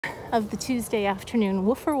of the Tuesday afternoon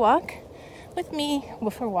woofer walk with me,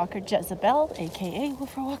 woofer walker Jezebel, aka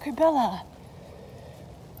woofer walker Bella,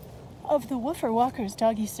 of the Woofer Walkers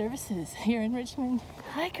Doggy Services here in Richmond.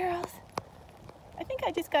 Hi girls. I think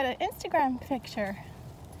I just got an Instagram picture.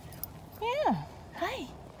 Yeah. Hi.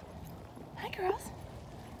 Hi girls.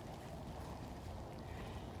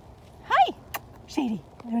 Hi. Shady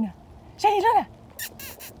Luna. Shady Luna.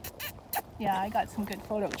 Yeah, I got some good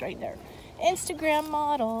photos right there. Instagram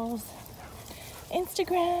models.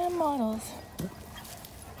 Instagram models.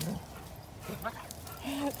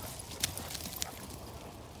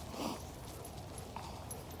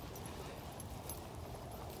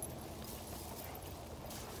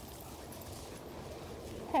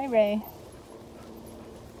 Hi Ray.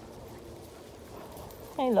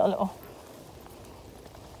 Hey Luoluo.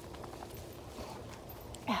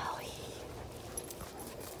 Aly.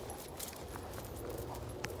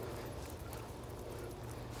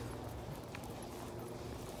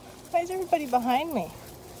 Why is everybody behind me?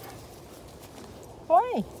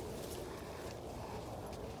 Why?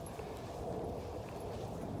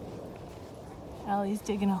 Aly's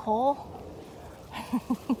digging a hole.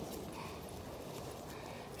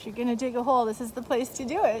 If you're gonna dig a hole, this is the place to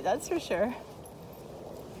do it, that's for sure.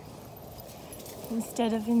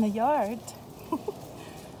 Instead of in the yard.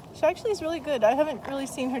 She actually is really good. I haven't really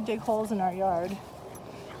seen her dig holes in our yard.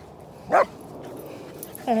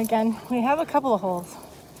 And again, we have a couple of holes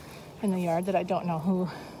in the yard that I don't know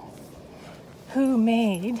who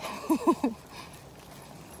made.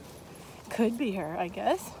 Could be her, I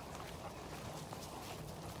guess.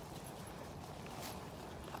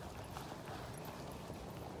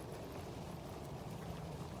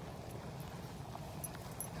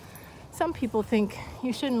 Some people think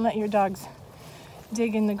you shouldn't let your dogs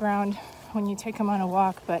dig in the ground when you take them on a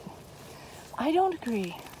walk, but I don't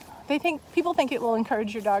agree. People think it will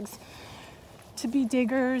encourage your dogs to be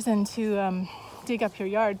diggers and to dig up your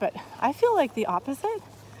yard, but I feel like the opposite.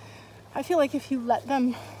 I feel like if you let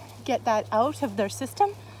them get that out of their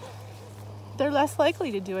system, they're less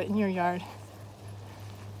likely to do it in your yard.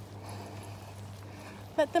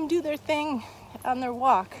 Let them do their thing on their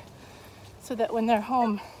walk so that when they're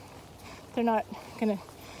home, they're not gonna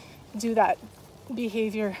do that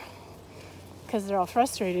behavior because they're all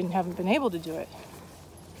frustrated and haven't been able to do it.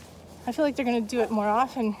 I feel like they're gonna do it more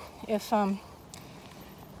often if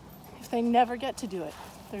they never get to do it.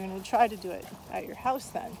 They're gonna try to do it at your house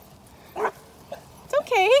then. It's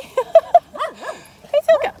okay. It's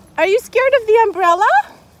okay. Are you scared of the umbrella?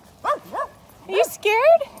 Are you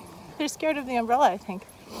scared? They're scared of the umbrella, I think.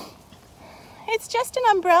 It's just an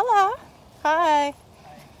umbrella. Hi.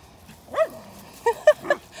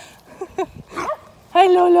 Hi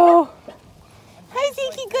Lolo. Hi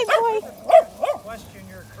Zeke, good boy. Question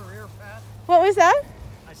your career path? What was that?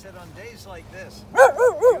 I said on days like this, do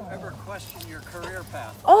you ever question your career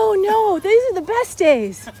path? Oh no, these are the best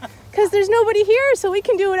days. Because there's nobody here, so we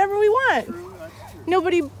can do whatever we want. True, that's true.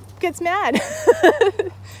 Nobody gets mad.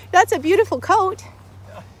 That's a beautiful coat.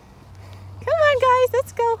 Come on guys,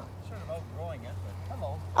 let's go. Sort of outgrowing it, but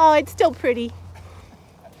hello. Oh, it's still pretty.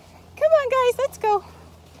 Come on guys, let's go.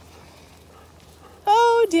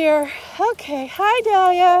 Oh dear. Okay, hi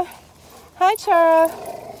Dahlia. Hi Chara.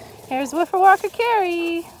 Here's Woofer Walker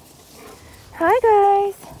Carrie. Hi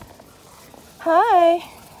guys. Hi.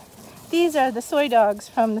 These are the soy dogs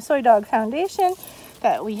from the Soy Dog Foundation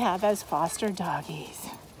that we have as foster doggies.